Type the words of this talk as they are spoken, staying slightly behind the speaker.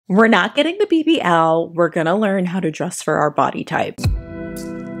We're not getting the BBL, we're gonna learn how to dress for our body type.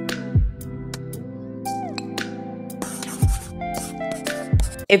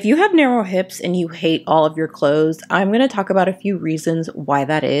 If you have narrow hips and you hate all of your clothes, I'm going to talk about a few reasons why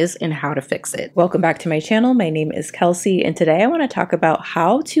that is and how to fix it. Welcome back to my channel. My name is Kelsey, and today I want to talk about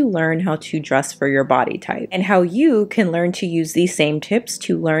how to learn how to dress for your body type and how you can learn to use these same tips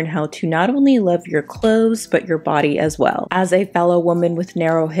to learn how to not only love your clothes, but your body as well. As a fellow woman with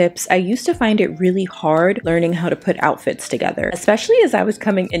narrow hips, I used to find it really hard learning how to put outfits together, especially as I was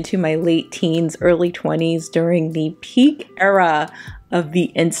coming into my late teens, early 20s during the peak era of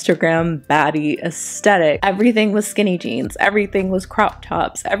the Instagram baddie aesthetic. Everything was skinny jeans, everything was crop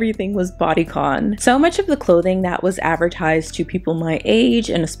tops, everything was bodycon. So much of the clothing that was advertised to people my age,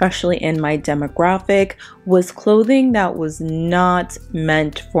 and especially in my demographic, was clothing that was not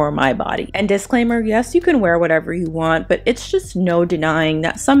meant for my body. And disclaimer, yes, you can wear whatever you want, but it's just no denying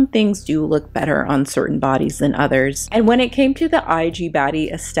that some things do look better on certain bodies than others. And when it came to the IG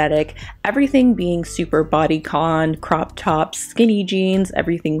baddie aesthetic, everything being super bodycon, crop tops, skinny jeans,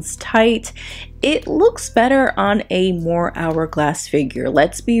 everything's tight, it looks better on a more hourglass figure.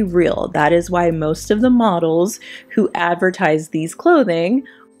 Let's be real. That is why most of the models who advertise these clothing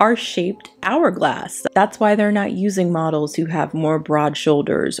are shaped hourglass. That's why they're not using models who have more broad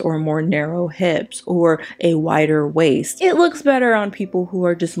shoulders or more narrow hips or a wider waist. It looks better on people who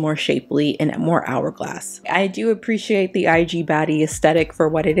are just more shapely and more hourglass. I do appreciate the IG baddie aesthetic for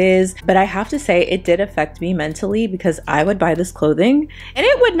what it is, but I have to say it did affect me mentally because I would buy this clothing and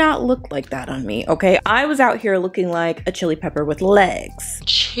it would not look like that on me, okay? I was out here looking like a chili pepper with legs.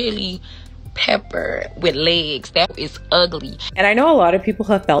 Chili pepper with legs. That is ugly. And I know a lot of people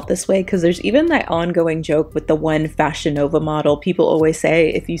have felt this way because there's even that ongoing joke with the one Fashion Nova model. People always say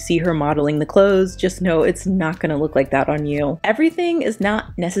if you see her modeling the clothes, just know it's not going to look like that on you. Everything is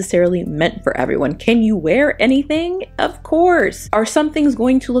not necessarily meant for everyone. Can you wear anything? Of course. Are some things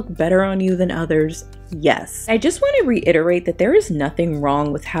going to look better on you than others? Yes. I just want to reiterate that there is nothing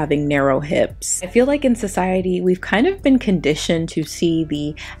wrong with having narrow hips. I feel like in society, we've kind of been conditioned to see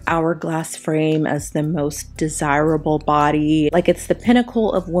the hourglass frame as the most desirable body, like it's the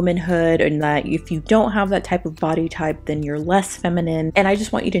pinnacle of womanhood, and that if you don't have that type of body type, then you're less feminine. And I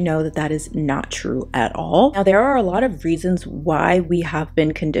just want you to know that that is not true at all. Now, there are a lot of reasons why we have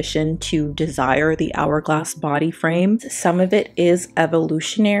been conditioned to desire the hourglass body frame. Some of it is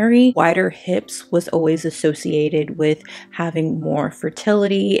evolutionary. Wider hips was always associated with having more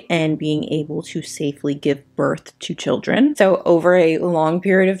fertility and being able to safely give birth to children. So over a long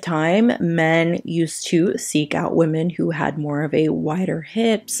period of time, men used to seek out women who had more of a wider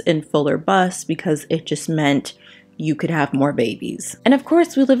hips and fuller busts because it just meant you could have more babies. And of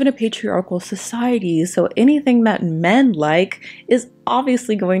course, we live in a patriarchal society, so anything that men like is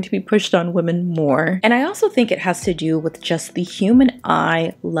obviously going to be pushed on women more. And I also think it has to do with just the human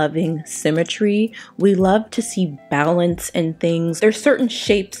eye loving symmetry. We love to see balance in things. There's certain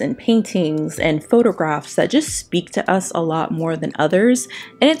shapes and paintings and photographs that just speak to us a lot more than others.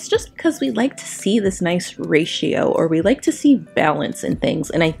 And it's just because we like to see this nice ratio, or we like to see balance in things.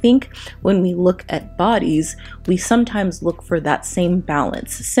 And I think when we look at bodies, we sometimes look for that same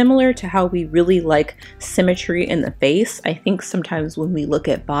balance. Similar to how we really like symmetry in the face, I think sometimes when we look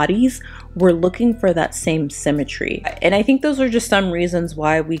at bodies, we're looking for that same symmetry. And I think those are just some reasons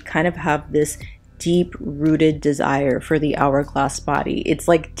why we kind of have this deep-rooted desire for the hourglass body. It's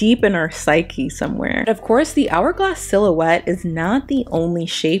like deep in our psyche somewhere. Of course, the hourglass silhouette is not the only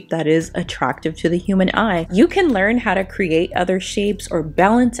shape that is attractive to the human eye. You can learn how to create other shapes or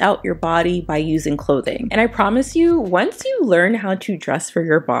balance out your body by using clothing. And I promise you, once you learn how to dress for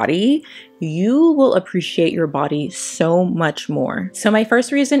your body, you will appreciate your body so much more. So my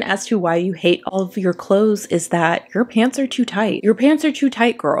first reason as to why you hate all of your clothes is that your pants are too tight. Your pants are too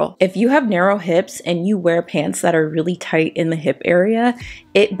tight, girl. If you have narrow hips and you wear pants that are really tight in the hip area,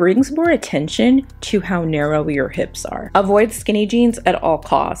 it brings more attention to how narrow your hips are. Avoid skinny jeans at all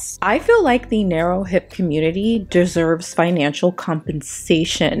costs. I feel like the narrow hip community deserves financial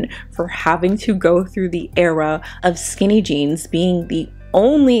compensation for having to go through the era of skinny jeans being the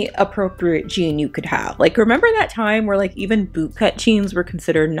only appropriate jean you could have. Like, remember that time where like even bootcut jeans were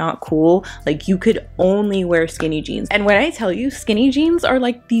considered not cool? Like, you could only wear skinny jeans. And when I tell you, skinny jeans are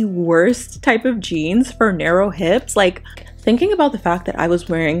like the worst type of jeans for narrow hips. Like, Thinking about the fact that I was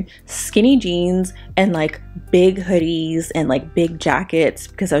wearing skinny jeans and like big hoodies and like big jackets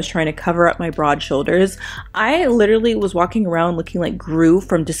because I was trying to cover up my broad shoulders, I literally was walking around looking like Gru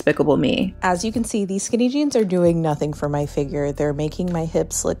from Despicable Me. As you can see, these skinny jeans are doing nothing for my figure. They're making my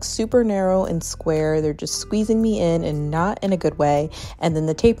hips look super narrow and square. They're just squeezing me in and not in a good way. And then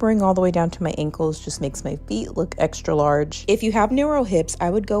the tapering all the way down to my ankles just makes my feet look extra large. If you have narrow hips, I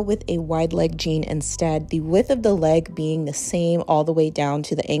would go with a wide leg jean instead. The width of the leg being the same all the way down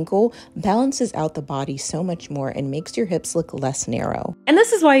to the ankle balances out the body so much more and makes your hips look less narrow. And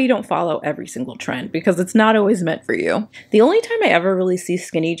this is why you don't follow every single trend, because it's not always meant for you. The only time I ever really see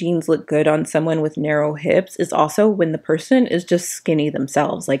skinny jeans look good on someone with narrow hips is also when the person is just skinny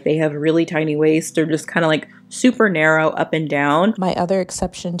themselves. Like they have really tiny waists, they're just kind of like super narrow up and down. My other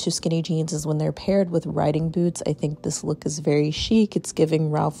exception to skinny jeans is when they're paired with riding boots. I think this look is very chic. It's giving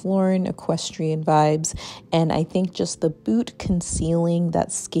Ralph Lauren equestrian vibes, and I think just the boot concealing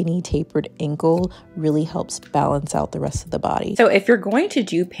that skinny tapered ankle really helps balance out the rest of the body. So if you're going to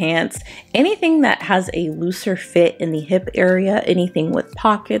do pants, anything that has a looser fit in the hip area, anything with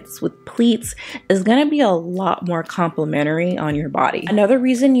pockets, with pleats, is going to be a lot more complimentary on your body. Another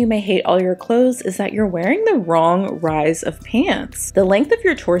reason you may hate all your clothes is that you're wearing the wrong rise of pants. The length of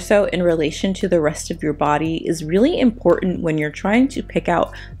your torso in relation to the rest of your body is really important when you're trying to pick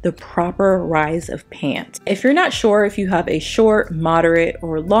out the proper rise of pant. If you're not sure if you have a short, moderate,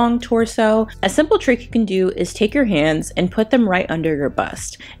 or long torso, a simple trick you can do is take your hands and put them right under your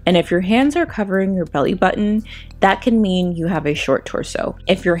bust. And if your hands are covering your belly button, that can mean you have a short torso.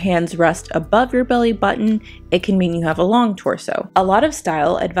 If your hands rest above your belly button, it can mean you have a long torso. A lot of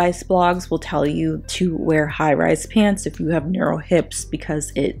style advice blogs will tell you to wear high-rise pants if you have narrow hips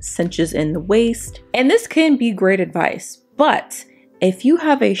because it cinches in the waist. And this can be great advice, but if you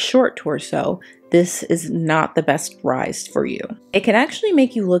have a short torso, this is not the best rise for you. It can actually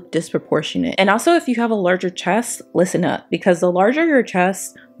make you look disproportionate. And also if you have a larger chest, listen up, because the larger your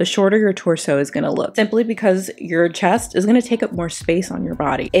chest, the shorter your torso is gonna look, simply because your chest is gonna take up more space on your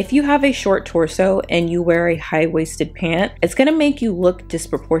body. If you have a short torso and you wear a high-waisted pant, it's gonna make you look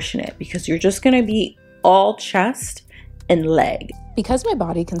disproportionate because you're just gonna be all chest and leg. Because my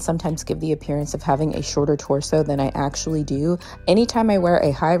body can sometimes give the appearance of having a shorter torso than I actually do, anytime I wear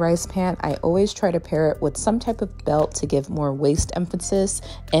a high-rise pant, I always try to pair it with some type of belt to give more waist emphasis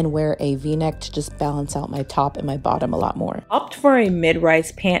and wear a v-neck to just balance out my top and my bottom a lot more. Opt for a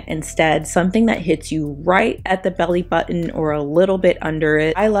mid-rise pant instead, something that hits you right at the belly button or a little bit under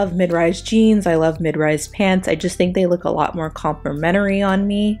it. I love mid-rise jeans, I love mid-rise pants, I just think they look a lot more complimentary on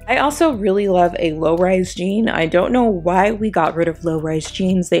me. I also really love a low-rise jean. I don't know why we got rid of low-rise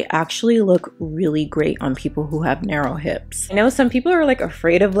jeans. They actually look really great on people who have narrow hips. I know some people are like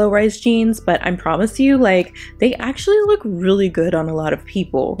afraid of low-rise jeans, but I promise you, like, they actually look really good on a lot of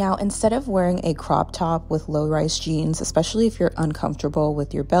people. Now, instead of wearing a crop top with low-rise jeans, especially if you're uncomfortable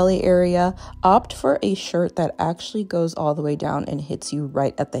with your belly area, opt for a shirt that actually goes all the way down and hits you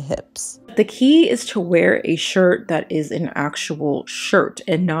right at the hips. The key is to wear a shirt that is an actual shirt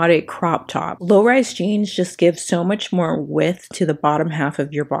and not a crop top. Low-rise jeans just give so much more width to the bottom half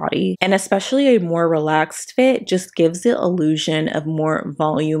of your body, and especially a more relaxed fit just gives the illusion of more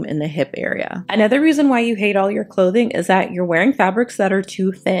volume in the hip area. Another reason why you hate all your clothing is that you're wearing fabrics that are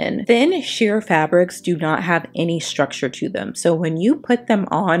too thin. Thin, sheer fabrics do not have any structure to them, so when you put them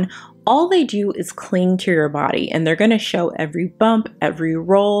on, all they do is cling to your body, and they're gonna show every bump, every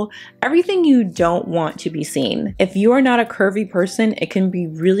roll, everything you don't want to be seen. If you are not a curvy person, it can be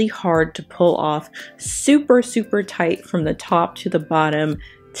really hard to pull off super tight from the top to the bottom,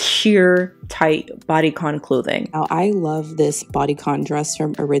 sheer tight bodycon clothing. Now, I love this bodycon dress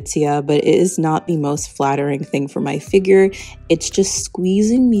from Aritzia, but it is not the most flattering thing for my figure. It's just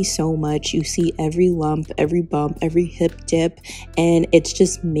squeezing me so much. You see every lump, every bump, every hip dip, and it's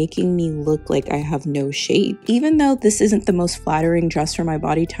just making me look like I have no shape. Even though this isn't the most flattering dress for my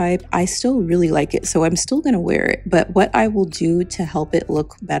body type, I still really like it, so I'm still gonna wear it. But what I will do to help it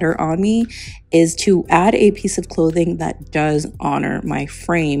look better on me is to add a piece of clothing that does honor my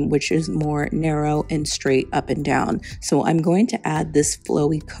frame, which is more narrow and straight up and down. So I'm going to add this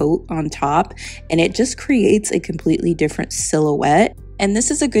flowy coat on top, and it just creates a completely different silhouette. And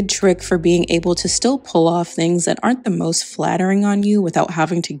this is a good trick for being able to still pull off things that aren't the most flattering on you without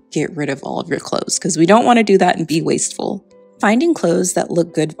having to get rid of all of your clothes, because we don't want to do that and be wasteful. Finding clothes that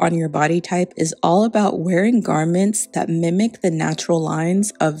look good on your body type is all about wearing garments that mimic the natural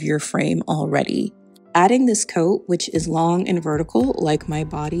lines of your frame already. Adding this coat, which is long and vertical like my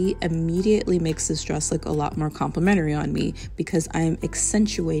body, immediately makes this dress look a lot more complimentary on me because I am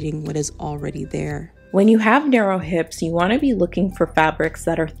accentuating what is already there. When you have narrow hips, you want to be looking for fabrics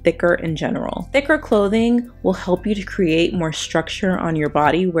that are thicker in general. Thicker clothing will help you to create more structure on your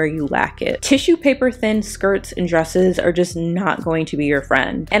body where you lack it. Tissue paper thin skirts and dresses are just not going to be your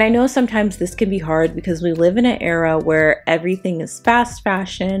friend. And I know sometimes this can be hard because we live in an era where everything is fast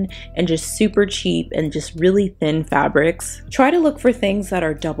fashion and just super cheap and just really thin fabrics. Try to look for things that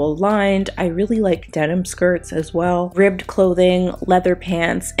are double lined. I really like denim skirts as well. Ribbed clothing, leather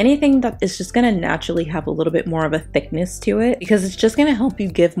pants, anything that is just going to naturally have a little bit more of a thickness to it because it's just going to help you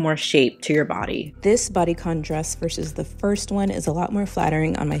give more shape to your body. This bodycon dress versus the first one is a lot more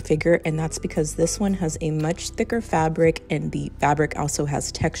flattering on my figure, and that's because this one has a much thicker fabric and the fabric also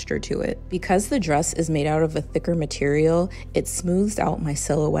has texture to it. Because the dress is made out of a thicker material, it smooths out my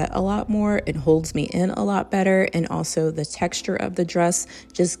silhouette a lot more, it holds me in a lot better, and also the texture of the dress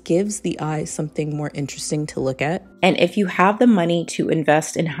just gives the eye something more interesting to look at. And if you have the money to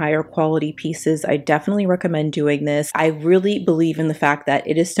invest in higher quality pieces, I definitely recommend doing this. I really believe in the fact that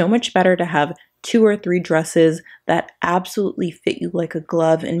it is so much better to have 2 or 3 dresses that absolutely fit you like a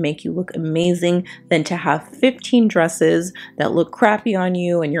glove and make you look amazing than to have 15 dresses that look crappy on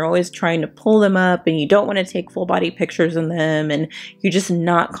you and you're always trying to pull them up and you don't want to take full body pictures in them and you're just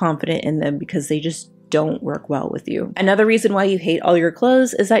not confident in them because they just don't work well with you. Another reason why you hate all your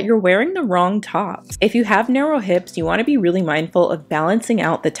clothes is that you're wearing the wrong tops. If you have narrow hips, you want to be really mindful of balancing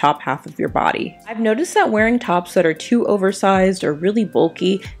out the top half of your body. I've noticed that wearing tops that are too oversized or really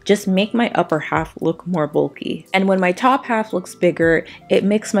bulky just make my upper half look more bulky. And when my top half looks bigger, it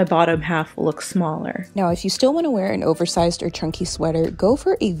makes my bottom half look smaller. Now, if you still want to wear an oversized or chunky sweater, go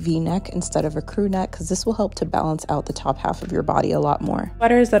for a V-neck instead of a crew neck because this will help to balance out the top half of your body a lot more.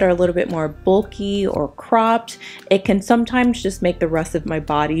 Sweaters that are a little bit more bulky or cropped, it can sometimes just make the rest of my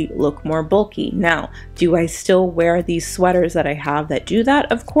body look more bulky. Now, do I still wear these sweaters that I have that do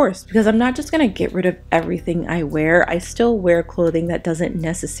that? Of course, because I'm not just gonna get rid of everything I wear. I still wear clothing that doesn't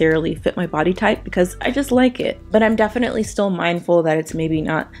necessarily fit my body type because I just like it. But I'm definitely still mindful that it's maybe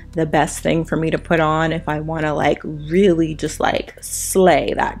not the best thing for me to put on if I wanna like really just like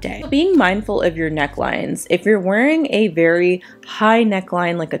slay that day. Being mindful of your necklines. If you're wearing a very high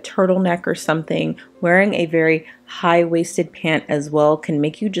neckline like a turtleneck or something, wearing a very high-waisted pant as well can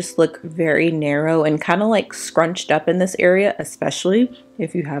make you just look very narrow and kind of like scrunched up in this area, especially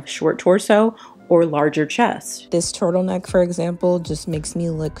if you have short torso or larger chest. This turtleneck, for example, just makes me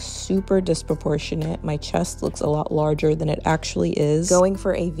look super disproportionate. My chest looks a lot larger than it actually is. Going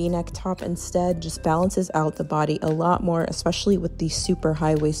for a V-neck top instead just balances out the body a lot more, especially with these super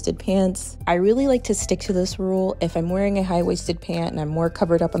high-waisted pants. I really like to stick to this rule. If I'm wearing a high-waisted pant and I'm more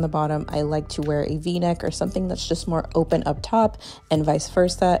covered up on the bottom, I like to wear a V-neck or something that's just more open up top, and vice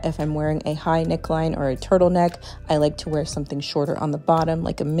versa. If I'm wearing a high neckline or a turtleneck, I like to wear something shorter on the bottom,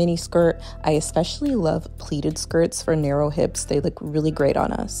 like a mini skirt. I especially love pleated skirts for narrow hips. They look really great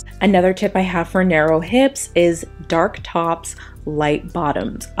on us. Another tip I have for narrow hips is dark tops, light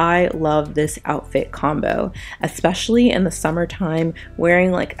bottoms. I love this outfit combo, especially in the summertime.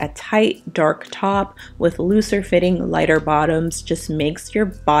 Wearing like a tight dark top with looser fitting lighter bottoms just makes your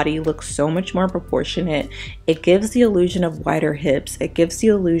body look so much more proportionate. It gives the illusion of wider hips. It gives the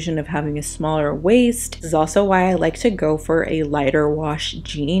illusion of having a smaller waist. This is also why I like to go for a lighter wash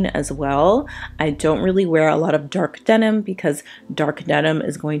jean as well. I don't really wear a lot of dark denim because dark denim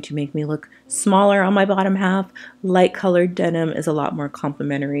is going to make me look smaller on my bottom half. Light colored denim is a lot more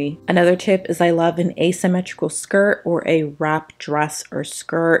complimentary. Another tip is I love an asymmetrical skirt or a wrap dress or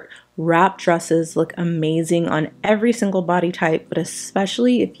skirt. Wrap dresses look amazing on every single body type, but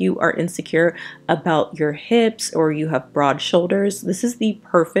especially if you are insecure about your hips or you have broad shoulders, this is the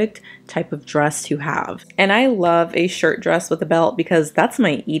perfect type of dress to have. And I love a shirt dress with a belt because that's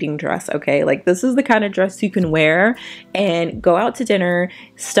my eating dress, okay? Like this is the kind of dress you can wear and go out to dinner,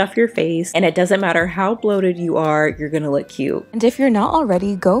 stuff your face, and it doesn't matter how bloated you are, you're gonna look cute. And if you're not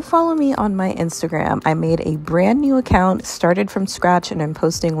already, go follow me on my Instagram. I made a brand new account, started from scratch, and I'm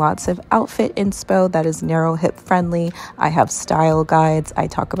posting lots of outfit inspo that is narrow hip friendly. I have style guides. I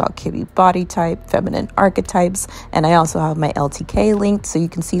talk about kibby body type, feminine archetypes, and I also have my LTK linked so you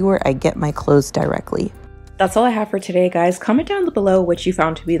can see where I get my clothes directly. That's all I have for today, guys. Comment down below what you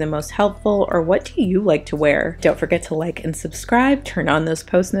found to be the most helpful or what do you like to wear. Don't forget to like and subscribe, turn on those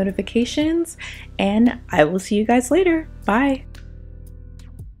post notifications, and I will see you guys later. Bye.